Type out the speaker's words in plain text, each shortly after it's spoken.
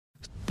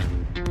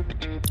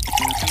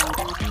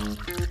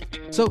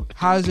So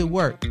how does it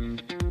work?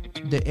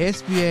 The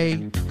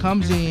SBA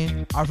comes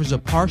in, offers a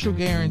partial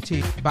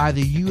guarantee by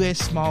the U.S.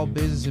 Small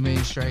Business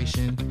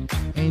Administration,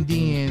 and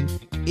then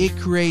it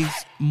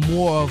creates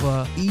more of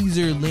a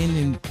easier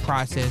lending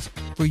process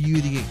for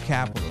you to get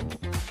capital.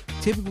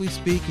 Typically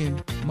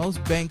speaking,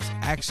 most banks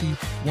actually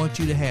want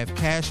you to have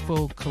cash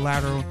flow,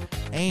 collateral,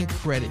 and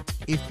credit.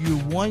 If you're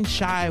one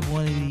shy of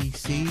one of these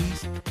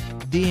C's,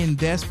 then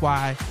that's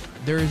why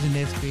there is an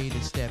SBA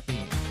to step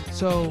in.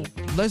 So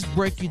let's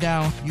break you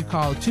down. You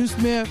call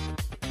TwoSmith,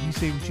 you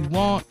say what you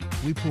want,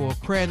 we pull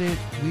credit,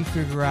 we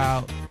figure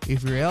out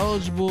if you're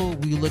eligible,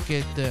 we look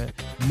at the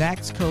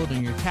NAICS code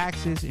on your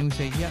taxes, and we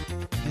say, yep,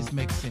 this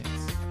makes sense.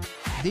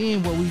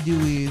 Then what we do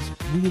is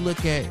we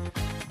look at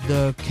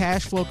the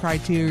cash flow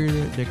criteria,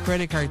 the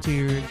credit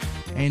criteria,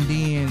 and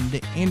then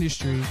the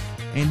industry,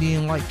 and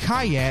then like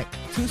Kayak,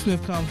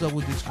 TwoSmith comes up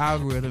with this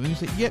algorithm, and you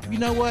say, yep, you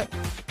know what?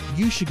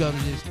 You should go to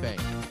this bank.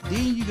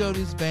 Then you go to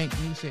this bank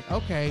and you say,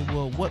 okay,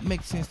 well, what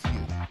makes sense to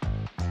you?